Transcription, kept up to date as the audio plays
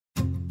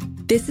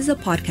This is a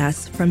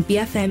podcast from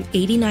BFM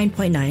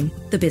 89.9,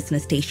 the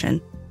business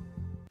station.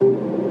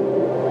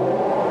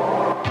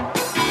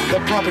 The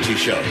Property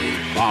Show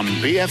on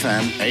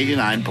BFM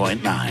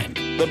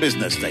 89.9, the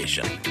business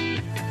station.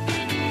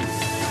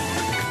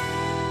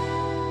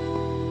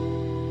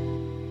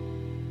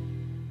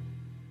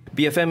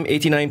 BFM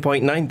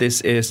 89.9,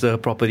 this is the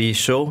Property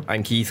Show.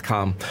 I'm Keith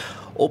Kam.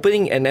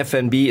 Opening an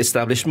F&B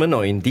establishment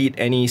or indeed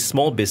any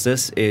small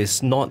business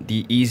is not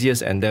the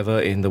easiest endeavor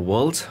in the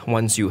world.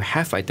 Once you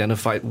have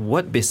identified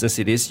what business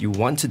it is you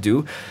want to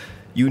do,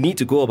 you need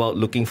to go about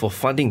looking for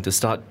funding to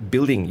start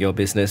building your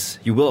business.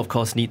 You will, of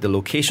course, need the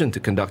location to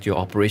conduct your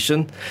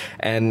operation.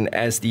 And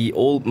as the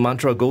old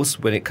mantra goes,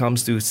 when it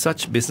comes to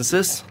such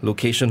businesses,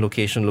 location,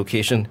 location,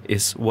 location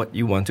is what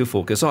you want to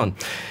focus on.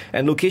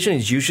 And location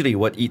is usually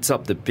what eats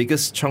up the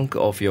biggest chunk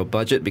of your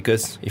budget,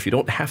 because if you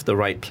don't have the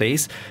right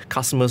place,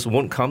 customers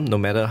won't come no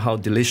matter how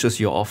delicious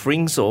your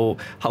offerings or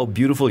how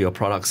beautiful your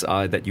products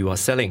are that you are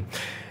selling.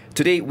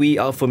 Today, we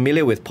are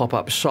familiar with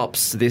pop-up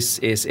shops. This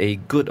is a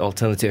good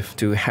alternative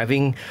to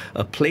having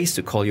a place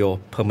to call your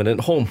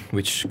permanent home,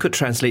 which could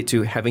translate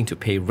to having to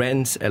pay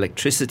rent,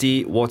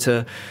 electricity,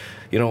 water,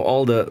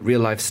 all the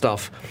real-life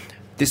stuff.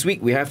 This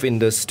week, we have in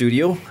the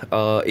studio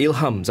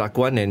Ilham,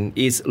 Zakwan and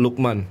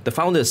Luqman, the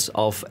founders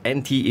of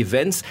NT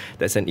Events.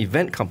 That's an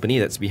event company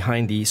that's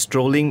behind the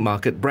Strollin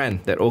Market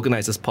brand that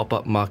organises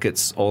pop-up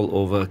markets all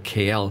over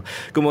KL.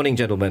 Good morning,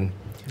 gentlemen.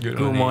 Good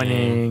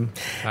morning.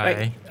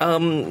 Hi.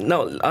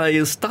 Now,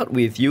 I'll start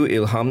with you,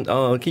 Ilham.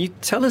 Can you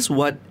tell us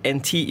what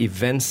NT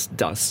Events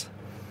does?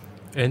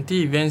 NT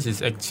Events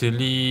is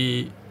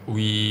actually,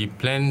 we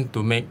plan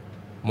to make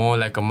more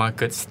like a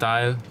market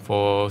style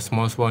for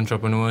small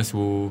entrepreneurs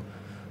who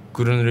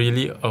couldn't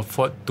really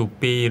afford to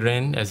pay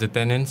rent as a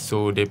tenant,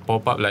 so they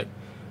pop up like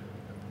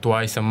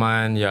twice a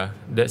month. Yeah,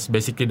 that's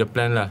basically the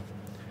plan lah.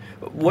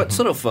 What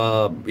sort of,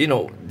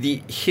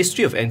 the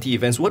history of NT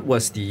Events, what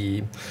was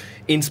the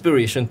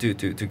inspiration to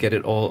get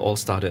it all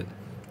started?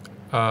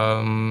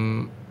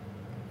 I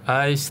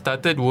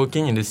started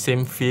working in the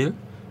same field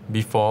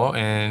before,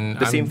 and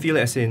same field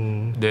as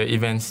in the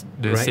events,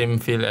 the right? Same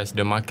field as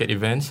the market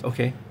events.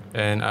 Okay.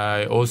 And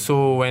I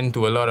also went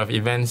to a lot of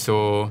events,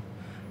 so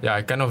yeah,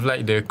 I kind of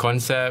like the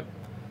concept.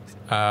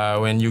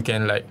 When you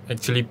can like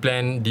actually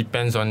plan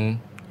depends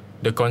on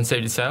the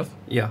concept itself.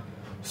 Yeah.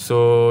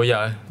 So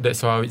yeah, that's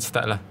how it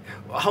started lah.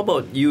 How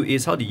about you?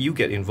 How did you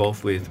get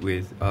involved with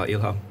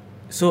Ilham?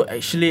 So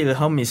actually,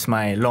 Ilham is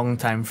my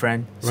long-time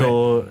friend. Right.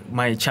 So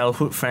my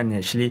childhood friend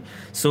actually.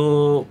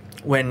 So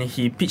when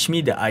he pitched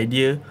me the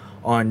idea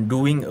on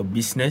doing a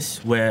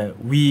business where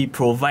we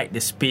provide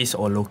the space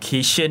or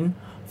location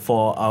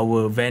for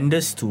our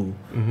vendors to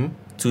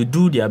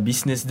do their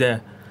business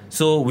there.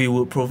 So we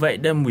would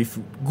provide them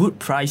with good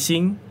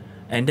pricing,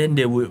 and then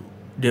they would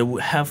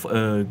have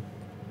a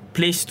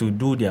place to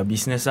do their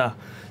business.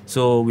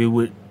 So we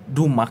would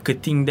do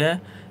marketing there,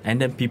 and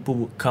then people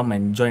would come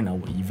and join our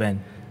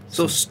event.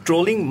 So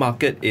Strollin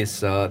Market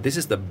is this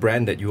is the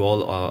brand that you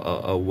all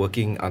are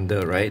working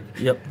under, right?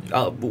 Yep.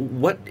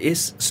 What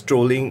is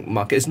Strollin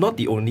Market? It's not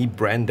the only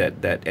brand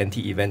that NT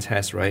Events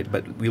has, right?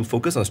 But we'll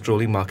focus on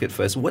Strollin Market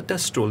first. What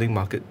does Strollin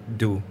Market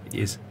do?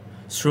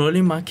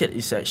 Strollin Market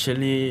is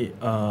actually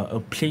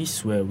a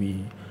place where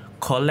we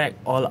collect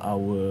all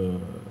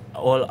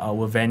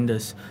our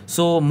vendors.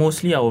 So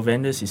mostly our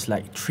vendors is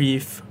like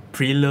thrift,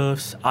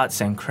 pre-loves,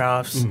 arts and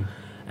crafts.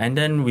 And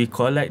then we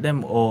collect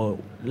them, or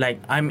like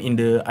I'm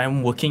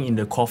working in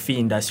the coffee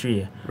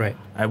industry. Right.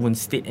 I won't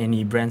state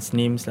any brands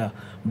names lah,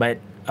 but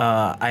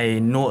I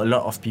know a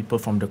lot of people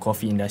from the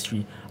coffee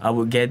industry. I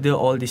would gather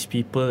all these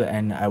people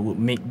and I would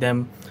make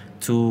them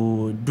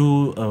to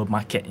do a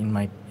market in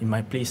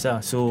my place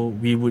lah. So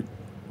we would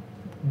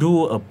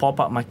do a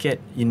pop-up market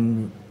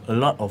in a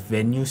lot of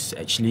venues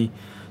actually.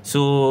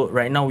 So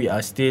right now we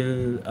are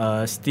still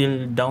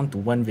down to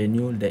one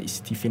venue, that is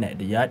Tiffin at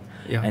the Yard,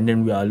 and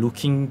then we are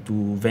looking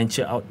to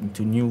venture out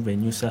into new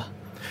venues.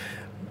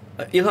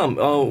 Ilham,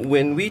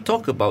 when we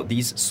talk about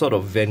these sort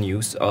of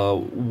venues,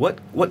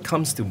 what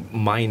comes to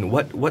mind?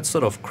 What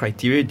sort of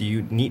criteria do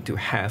you need to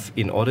have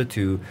in order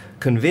to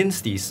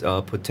convince these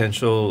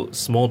potential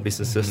small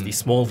businesses, these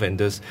small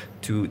vendors,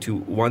 to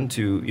want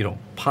to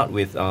part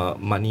with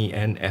money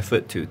and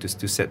effort to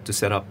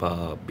set up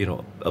a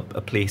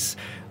place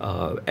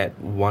at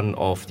one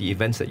of the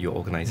events that you're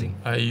organizing?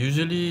 I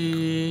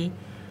usually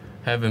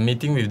have a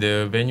meeting with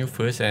the venue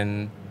first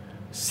and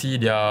see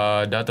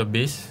their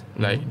database,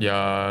 like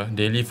their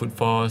daily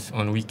footfalls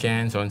on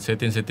weekends, on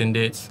certain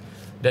dates.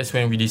 That's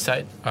when we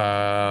decide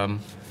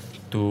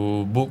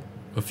to book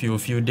a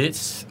few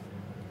dates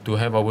to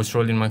have our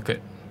Strollin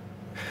Market.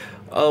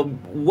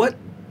 What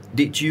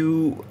did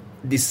you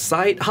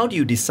decide? How do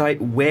you decide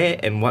where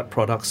and what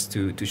products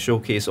to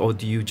showcase, or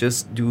do you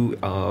just do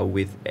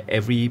with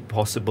every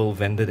possible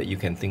vendor that you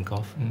can think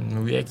of?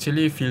 We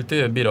actually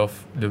filter a bit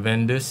of the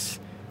vendors.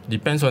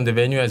 Depends on the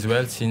venue as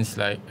well, since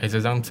like as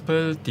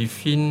example,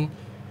 Tiffin,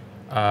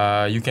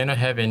 you cannot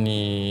have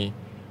any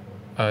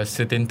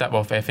certain type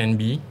of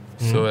F&B.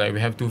 So like we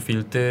have to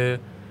filter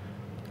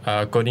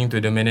according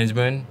to the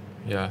management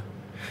Yeah.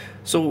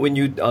 So when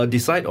you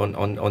decide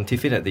on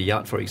Tiffin at the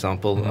Yard, for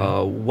example,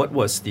 what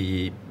was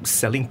the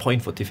selling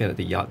point for Tiffin at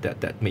the Yard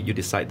that made you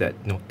decide that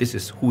this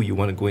is who you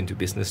want to go into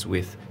business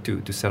with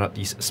to set up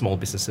these small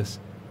businesses?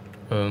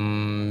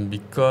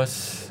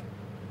 Because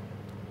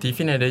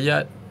Tiffin at the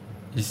Yard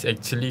is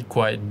actually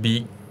quite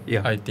big.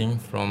 Yeah. I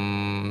think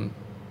from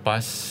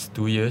past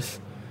 2 years.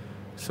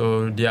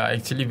 So they are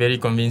actually very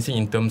convincing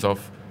in terms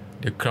of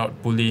the crowd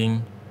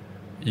pulling.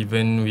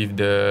 Even with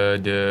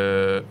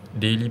the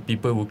daily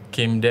people who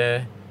came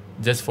there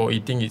just for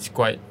eating, it's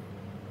quite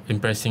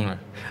impressive.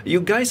 You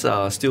guys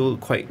are still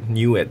quite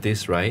new at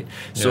this, right?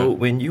 So Yeah.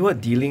 when you are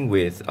dealing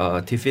with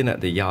Tiffin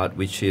at the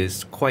Yard, which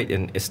is quite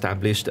an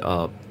established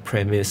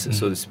premise,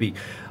 so to speak,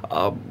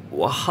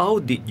 how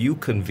did you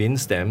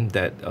convince them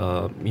that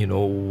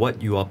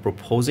what you are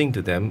proposing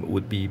to them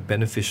would be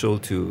beneficial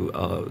to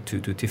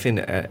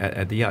Tiffin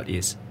at the Yard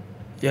is?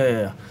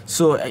 Yeah.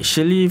 So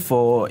actually,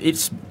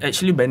 it's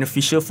actually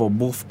beneficial for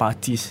both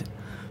parties,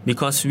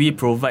 because we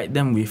provide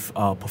them with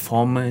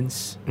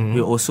performance.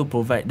 We also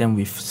provide them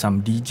with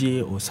some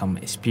DJ or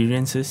some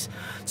experiences.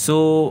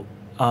 So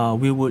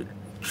we would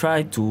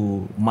try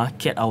to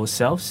market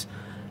ourselves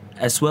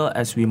as well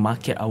as we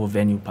market our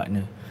venue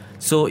partner.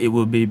 So it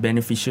will be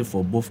beneficial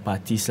for both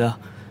parties lah.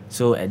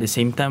 So at the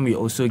same time, we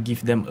also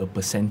give them a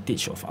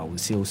percentage of our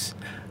sales.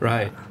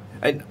 Right.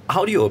 And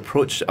how do you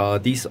approach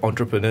these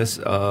entrepreneurs?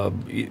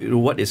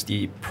 What is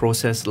the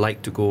process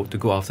like to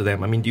go after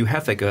them? I mean, do you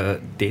have like a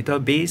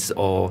database,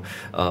 or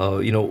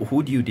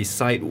who do you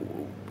decide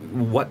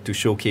what to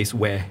showcase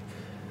where?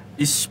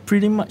 It's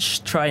pretty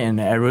much try and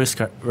errors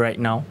right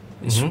now.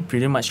 It's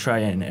pretty much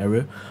try and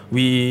error.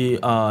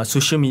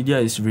 Social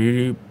media is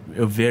really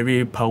a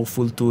very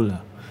powerful tool.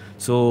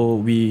 So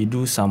we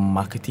do some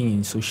marketing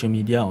in social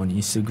media on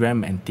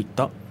Instagram and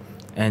TikTok,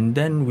 and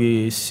then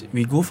we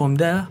go from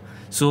there.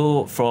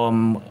 So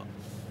from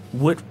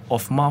word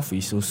of mouth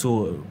is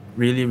also a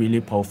really,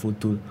 really powerful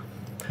tool,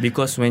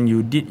 because when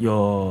you do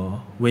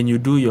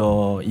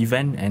your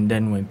event, and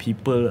then when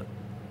people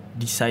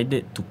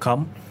decided to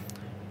come,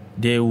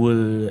 they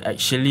will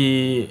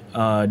actually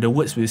the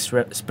words will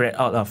spread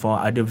out for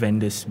other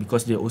vendors,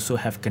 because they also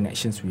have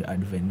connections with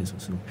other vendors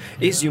also.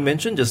 Is you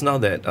mentioned just now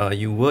that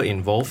you were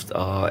involved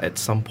at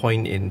some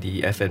point in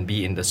the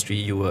F&B industry.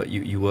 You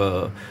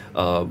were.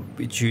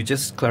 Would you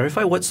just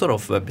clarify what sort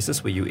of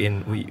business were you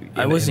in?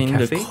 I was in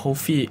the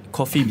cafe?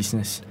 coffee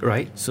business.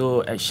 Right.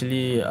 So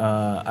actually,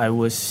 I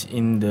was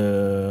in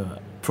the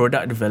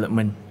product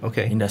development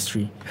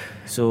industry.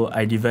 So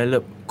I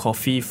developed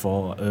coffee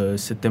for a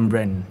certain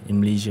brand in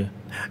Malaysia.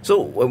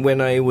 So when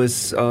I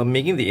was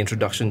making the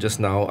introduction just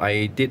now,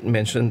 I did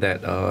mention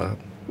that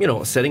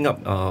setting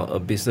up a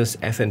business,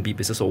 F&B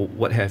business or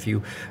what have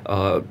you,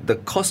 the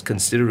cost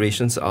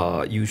considerations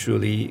are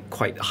usually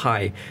quite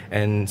high.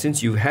 And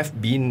since you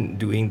have been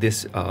doing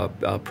this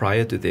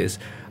prior to this,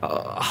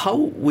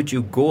 how would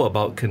you go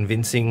about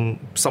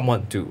convincing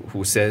someone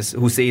who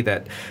say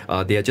that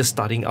they are just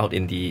starting out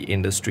in the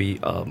industry?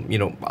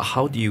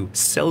 How do you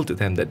sell to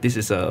them that this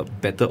is a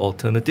better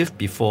alternative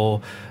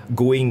before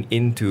going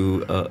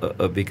into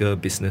a bigger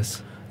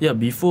business? Yeah,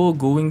 before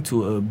going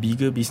to a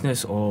bigger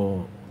business,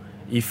 or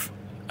if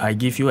I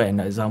give you an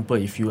example,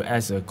 if you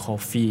as a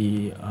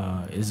coffee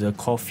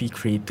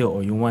creator,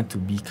 or you want to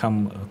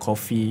become a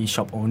coffee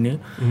shop owner,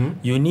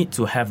 you need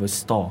to have a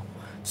store.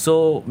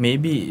 So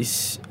maybe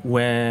it's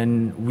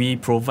when we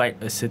provide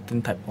a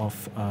certain type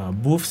of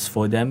booths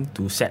for them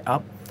to set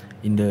up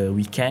in the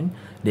weekend,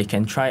 they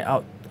can try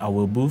out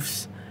our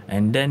booths,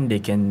 and then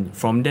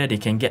from there they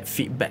can get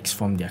feedbacks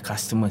from their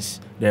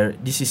customers.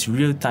 This is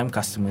real-time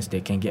customers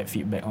they can get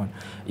feedback on.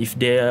 If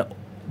they're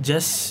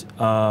just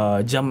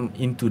jump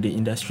into the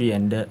industry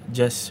and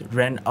just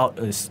rent out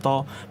a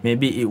store,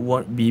 maybe it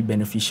won't be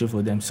beneficial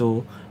for them.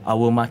 So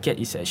our market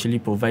is actually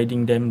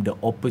providing them the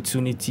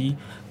opportunity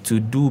to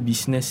do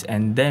business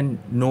and then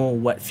know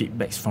what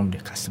feedbacks from the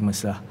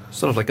customers lah.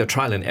 Sort of like a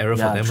trial and error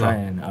for them. Trial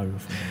and error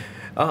for them.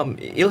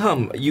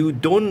 Ilham, you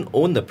don't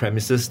own the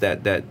premises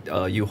that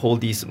you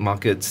hold these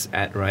markets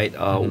at, right?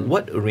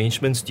 What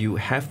arrangements do you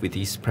have with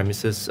these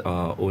premises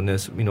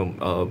owners?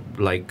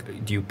 Like,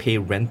 do you pay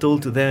rental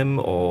to them,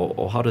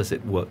 or how does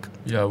it work?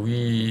 Yeah, we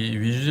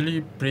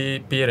usually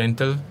pay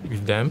rental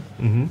with them.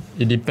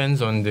 It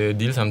depends on the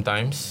deal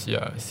sometimes.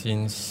 Yeah,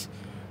 since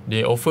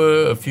they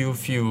offer a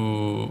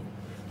few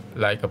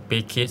like a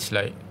package,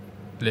 like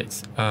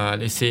let's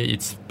say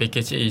its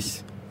package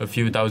is a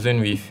few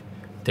thousand with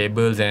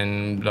tables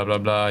and blah blah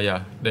blah.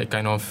 Yeah, that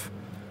kind of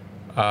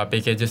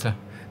packages lah.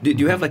 Do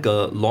you have like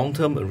a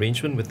long-term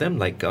arrangement with them?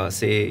 Like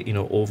say,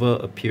 over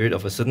a period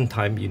of a certain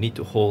time, you need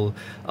to hold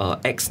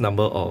X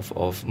number of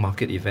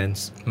market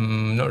events?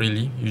 Not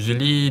really.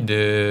 Usually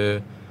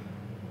the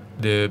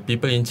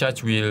people in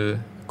charge will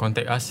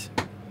contact us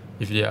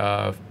if they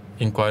are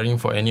inquiring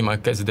for any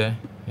markets there.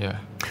 Yeah.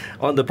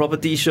 On the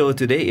property show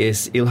today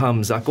is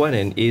Ilham, Zakwan,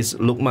 and is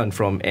Luqman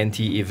from NT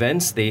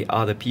Events. They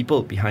are the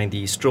people behind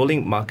the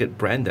Strollin Market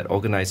brand that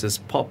organises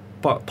pop,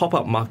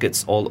 pop-up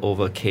markets all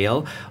over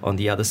KL. On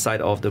the other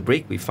side of the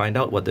break, we find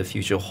out what the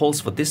future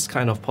holds for this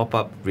kind of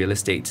pop-up real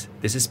estate.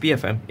 This is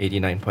BFM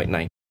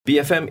 89.9.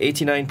 BFM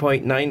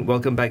 89.9,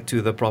 welcome back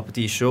to the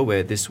Property Show,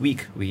 where this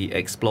week we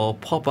explore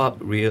pop-up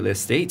real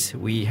estate.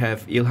 We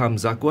have Ilham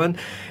Zakwan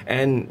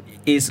and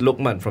is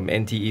Luqman from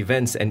NT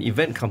Events, an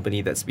event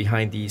company that's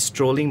behind the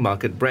Strollin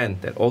Market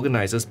brand that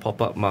organises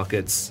pop-up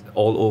markets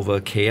all over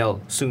KL,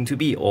 soon to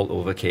be all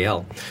over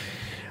KL.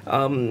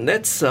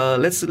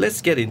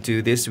 Let's get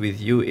into this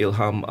with you,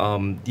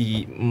 Ilham.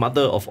 The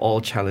mother of all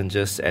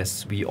challenges,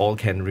 as we all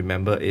can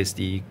remember, is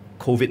the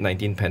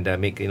COVID-19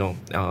 pandemic.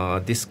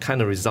 This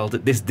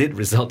did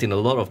result in a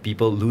lot of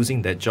people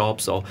losing their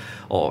jobs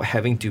or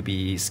having to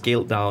be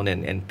scaled down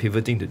and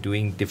pivoting to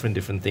doing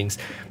different things.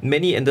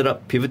 Many ended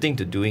up pivoting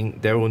to doing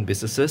their own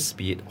businesses,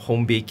 be it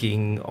home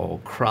baking or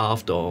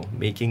craft or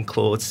making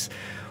clothes.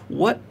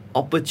 What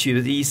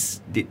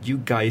opportunities did you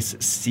guys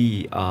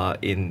see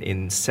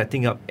in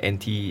setting up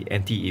NT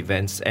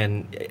Events?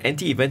 And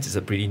NT Events is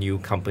a pretty new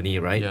company,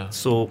 right? Yeah.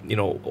 So,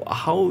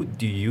 how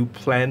do you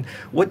plan?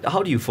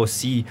 How do you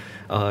foresee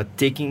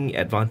taking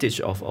advantage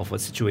of a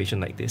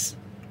situation like this?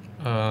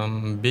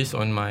 Based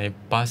on my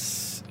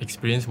past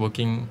experience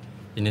working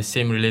in the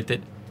same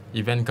related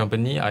event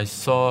company, I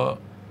saw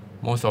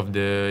most of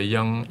the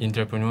young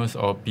entrepreneurs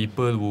or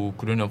people who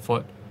couldn't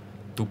afford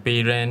to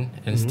pay rent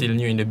and still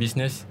new in the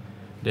business.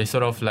 They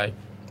sort of like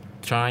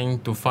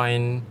trying to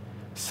find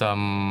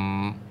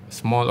some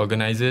small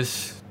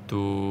organizers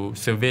to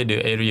survey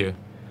the area.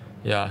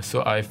 Yeah,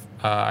 so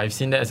I've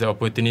seen that as an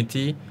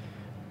opportunity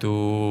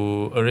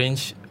to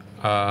arrange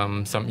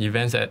some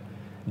events at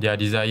their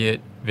desired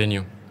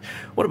venue.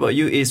 What about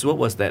you, what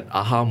was that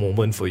aha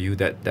moment for you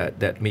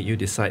that made you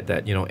decide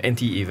that,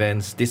 NT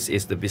Events, this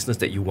is the business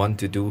that you want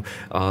to do,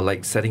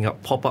 like setting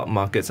up pop-up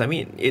markets? I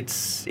mean,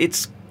 it's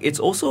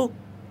also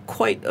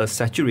quite a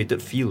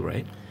saturated field,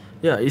 right?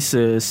 Yeah, it's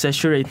a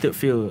saturated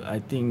field. I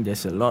think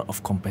there's a lot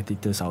of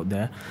competitors out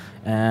there.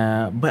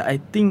 But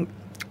I think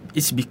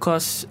it's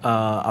because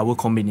our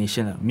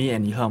combination, me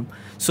and Ilham.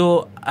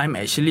 So I'm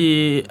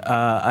actually,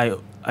 I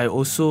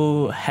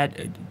also had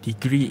a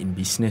degree in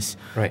business.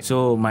 Right.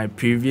 So my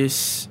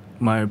previous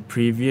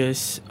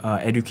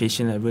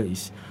education level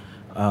is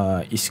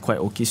quite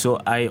okay.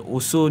 So I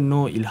also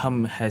know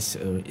Ilham has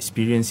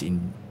experience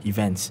in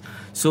events.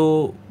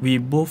 So we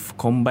both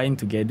combined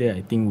together,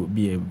 I think would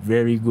be a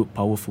very good,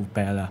 powerful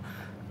pair lah.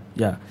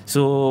 Yeah.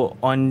 So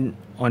on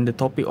the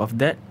topic of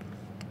that,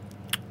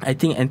 I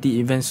think NT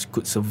Events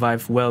could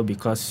survive well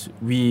because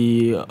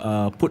we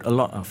put a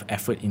lot of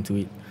effort into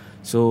it.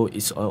 So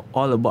it's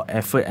all about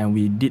effort, and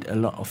we did a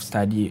lot of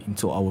study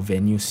into our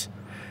venues.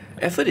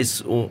 Effort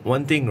is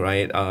one thing,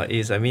 right?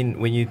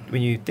 When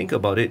you think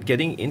about it,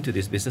 getting into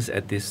this business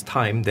at this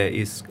time, there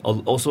is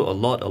also a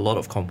lot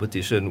of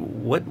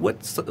competition. What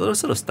sort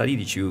of study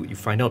did you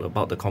find out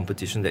about the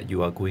competition that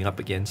you are going up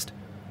against?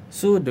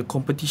 So the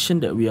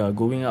competition that we are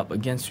going up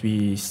against,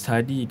 we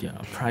study their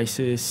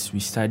prices, we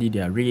study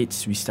their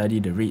rates, we study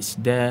the rates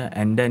there,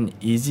 and then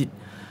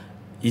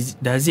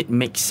does it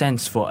make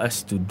sense for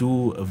us to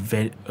do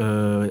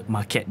a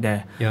market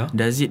there? Yeah.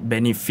 Does it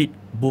benefit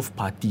both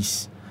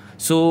parties?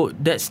 So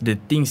that's the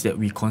things that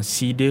we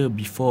consider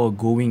before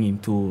going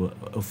into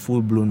a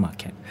full-blown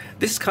market.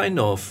 This kind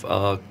of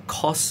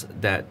cost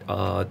that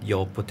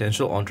your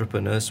potential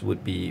entrepreneurs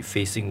would be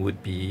facing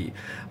would be,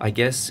 I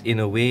guess, in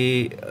a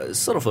way,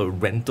 sort of a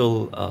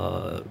rental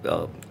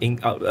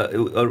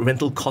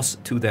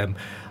cost to them.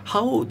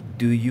 How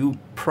do you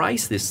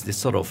price this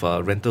sort of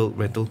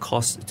rental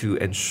cost to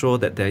ensure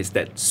that there is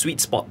that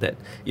sweet spot that,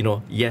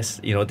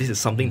 this is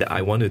something that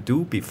I want to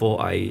do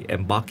before I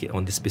embark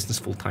on this business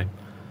full time?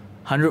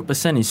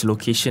 100% is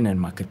location and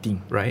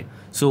marketing. Right.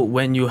 So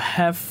when you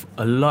have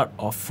a lot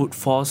of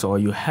footfalls or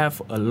you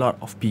have a lot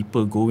of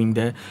people going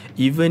there,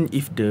 even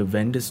if the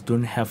vendors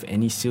don't have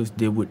any sales,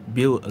 they would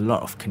build a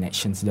lot of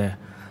connections there.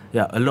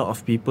 Yeah, a lot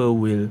of people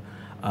will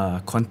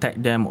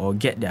contact them or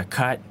get their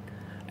card,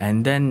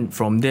 and then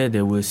from there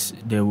they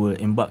will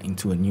embark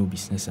into a new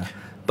business.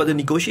 But the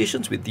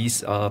negotiations with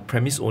these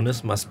premise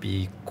owners must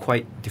be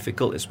quite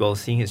difficult as well,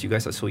 seeing as you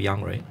guys are so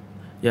young, right?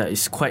 Yeah,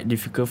 it's quite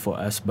difficult for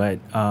us, but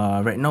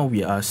right now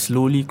we are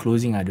slowly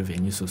closing other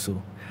venues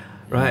also.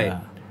 Right.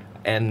 Yeah.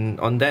 And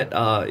on that,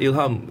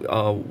 Ilham,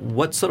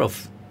 what sort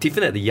of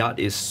Tiffin at the Yard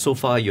is so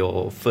far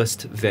your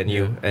first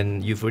venue,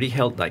 and you've already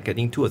held I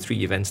think 2 or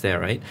 3 events there,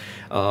 right?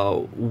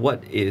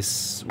 What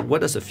does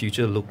the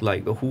future look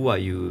like? Who are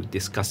you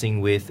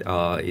discussing with?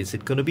 Is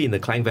it going to be in the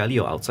Klang Valley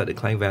or outside the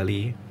Klang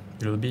Valley?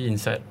 It will be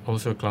inside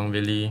also Klang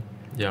Valley.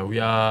 Yeah, we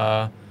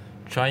are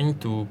trying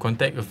to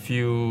contact a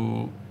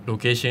few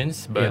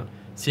locations, but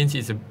since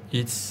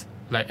it's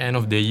like end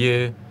of the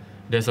year,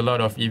 there's a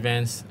lot of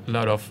events, a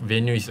lot of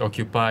venue is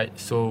occupied,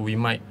 so we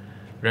might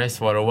rest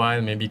for a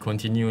while, maybe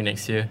continue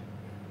next year.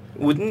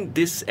 Wouldn't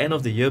this end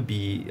of the year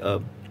be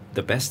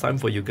the best time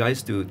for you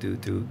guys to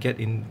get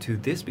into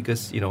this?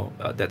 Because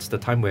that's the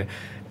time where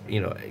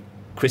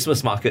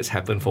Christmas markets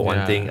happen for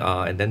one thing,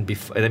 and then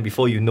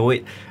before you know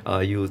it,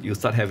 you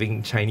start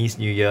having Chinese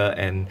New Year,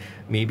 and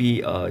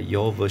maybe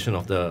your version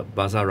of the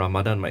Bazaar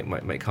Ramadan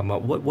might come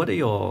up. What are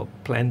your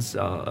plans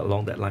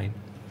along that line?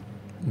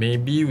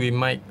 Maybe we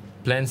might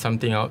plan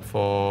something out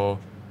for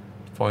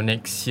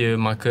next year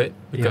market,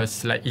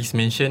 because like Is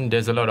mentioned,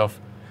 there's a lot of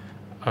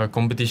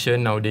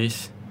competition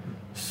nowadays.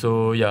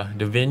 So yeah,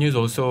 the venues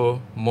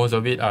also, most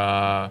of it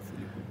are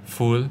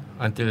full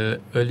until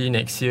early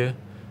next year,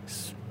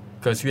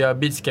 because we are a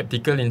bit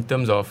skeptical in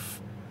terms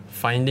of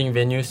finding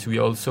venues. We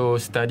also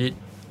studied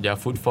their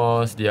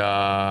footfalls,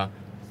 their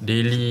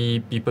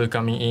daily people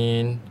coming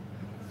in,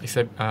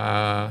 except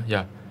How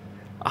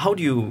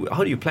do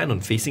you plan on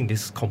facing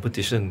this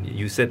competition?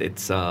 You said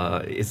it's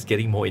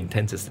getting more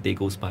intense as the day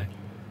goes by.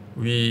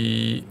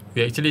 We're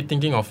actually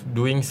thinking of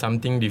doing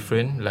something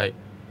different, like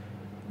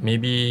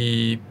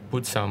maybe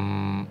put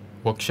some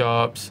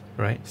workshops,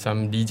 Right.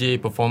 some DJ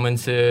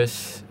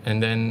performances,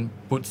 and then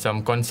put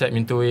some concept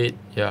into it,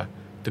 to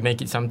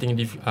make it something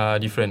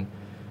different.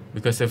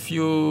 Because a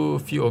few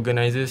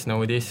organizers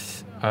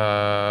nowadays,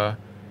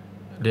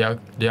 they are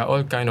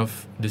all kind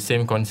of the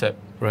same concept,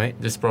 Right.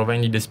 just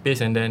providing the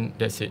space and then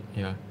that's it.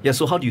 Yeah.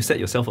 So how do you set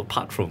yourself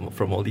apart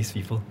from all these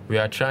people? We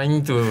are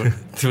trying to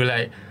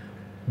like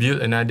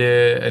build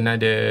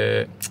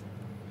another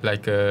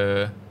like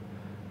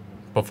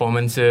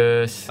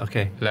performances,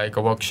 Okay. like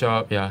a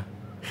workshop. How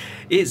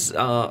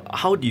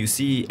do you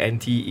see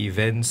NT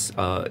events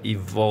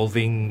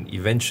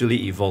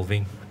eventually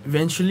evolving?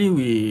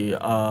 Eventually,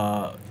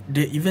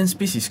 the event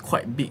space is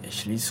quite big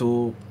actually.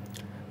 So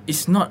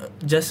it's not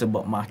just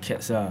about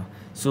markets.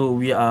 So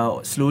we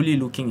are slowly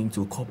looking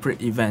into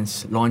corporate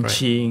events,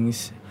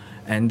 launchings,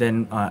 and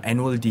then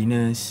annual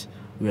dinners.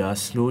 We are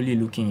slowly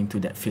looking into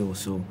that field.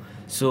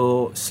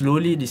 So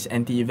slowly, these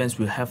NT events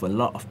will have a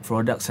lot of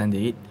products under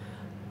it.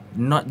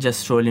 Not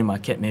just Strollin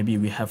Market. Maybe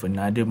we have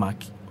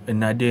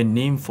another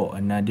name for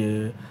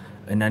another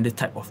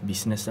type of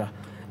business.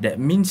 That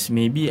means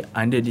maybe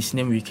under this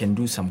name we can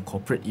do some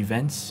corporate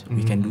events,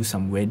 we can do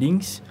some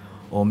weddings,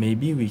 or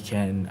maybe we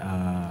can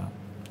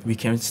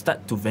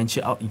start to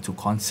venture out into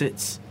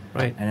concerts,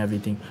 Right. and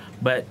everything.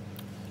 But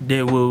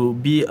there will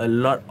be a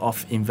lot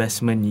of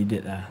investment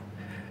needed.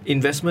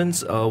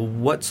 Investments.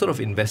 What sort of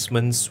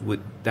investments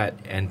would that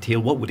entail?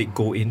 What would it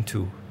go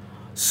into?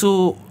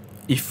 So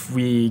if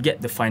we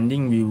get the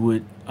funding, we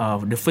would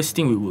the first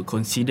thing we would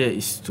consider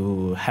is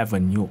to have a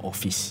new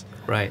office.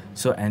 Right.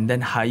 So and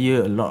then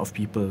hire a lot of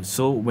people.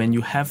 So when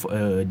you have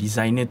a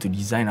designer to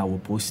design our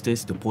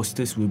posters, the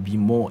posters will be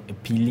more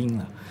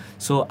appealing.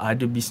 So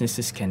other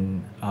businesses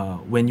can,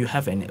 when you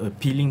have an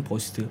appealing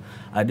poster,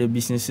 other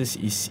businesses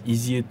is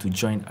easier to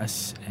join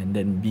us and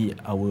then be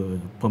our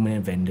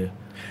permanent vendor.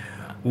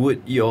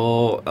 Would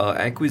your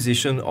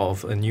acquisition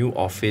of a new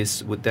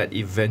office, would that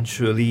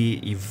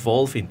eventually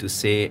evolve into,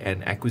 say,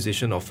 an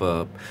acquisition of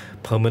a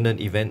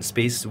permanent event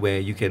space where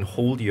you can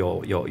hold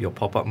your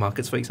pop-up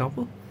markets, for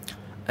example?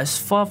 As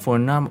far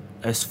from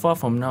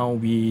now,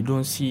 we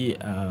don't see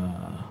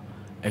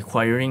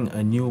acquiring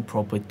a new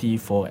property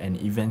for an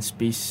event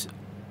space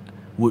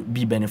would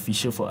be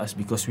beneficial for us,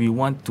 because we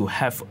want to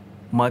have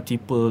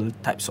multiple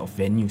types of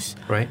venues.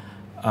 Right.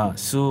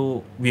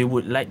 So we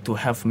would like to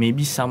have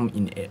maybe some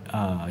in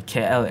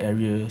KL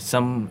area,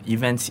 some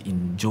events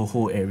in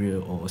Johor area,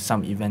 or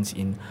some events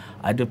in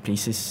other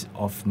places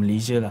of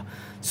Malaysia.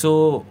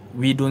 So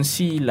we don't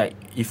see, like,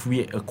 if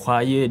we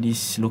acquire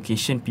this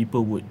location,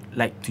 people would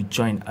like to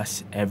join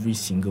us every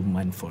single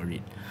month for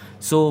it.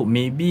 So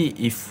maybe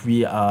if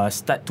we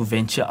start to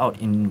venture out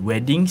in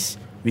weddings,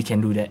 we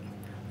can do that.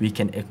 We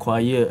can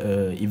acquire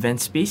a event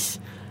space,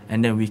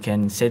 and then we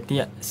can set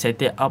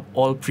it up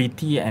all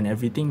pretty and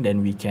everything.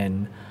 Then we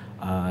can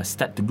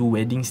start to do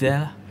weddings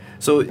there.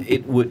 So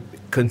you would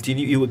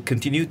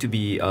continue to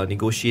be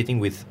negotiating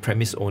with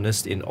premise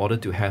owners in order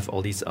to have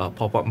all these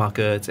pop-up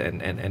markets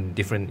and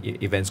different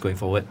events going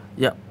forward?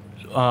 Yeah.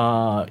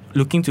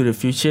 Looking to the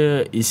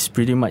future is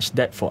pretty much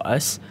that for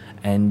us.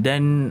 And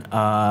then,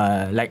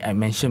 like I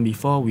mentioned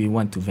before, we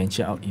want to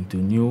venture out into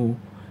new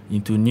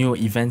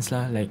events,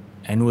 like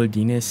annual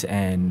dinners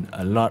and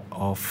a lot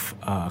of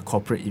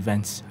corporate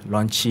events,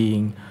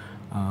 launching.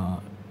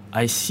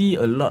 I see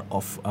a lot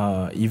of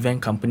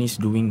event companies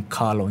doing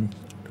car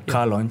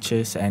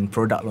launches and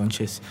product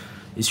launches.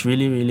 It's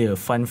really, really a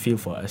fun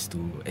field for us to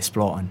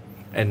explore on.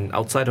 And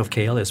outside of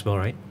KL as well,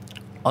 right?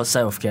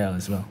 Outside of KL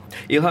as well.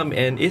 Ilham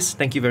and Is,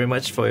 thank you very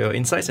much for your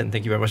insights, and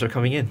thank you very much for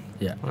coming in.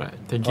 Yeah. All right.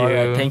 Thank you. All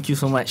right, thank you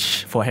so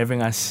much for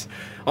having us.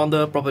 On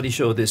the Property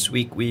Show this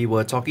week, we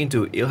were talking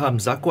to Ilham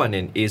Zakwan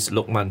and Is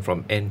Luqman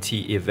from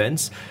NT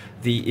Events,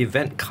 the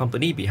event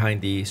company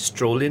behind the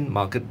Strollin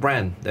Market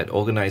brand that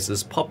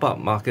organises pop-up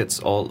markets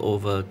all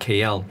over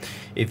KL.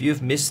 If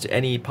you've missed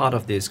any part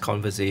of this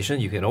conversation,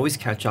 you can always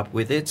catch up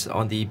with it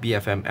on the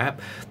BFM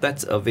app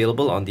that's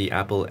available on the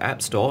Apple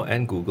App Store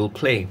and Google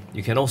Play.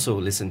 You can also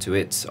listen to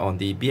it on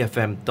the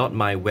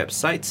bfm.my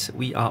website.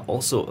 We are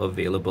also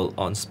available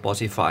on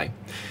Spotify.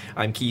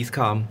 I'm Keith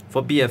Kam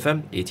for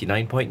BFM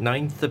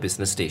 89.9, the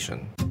business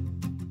station.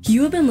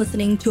 You have been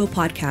listening to a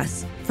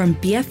podcast from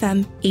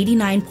BFM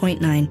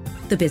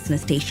 89.9, the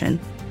business station.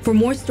 For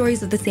more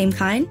stories of the same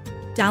kind,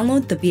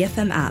 download the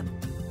BFM app.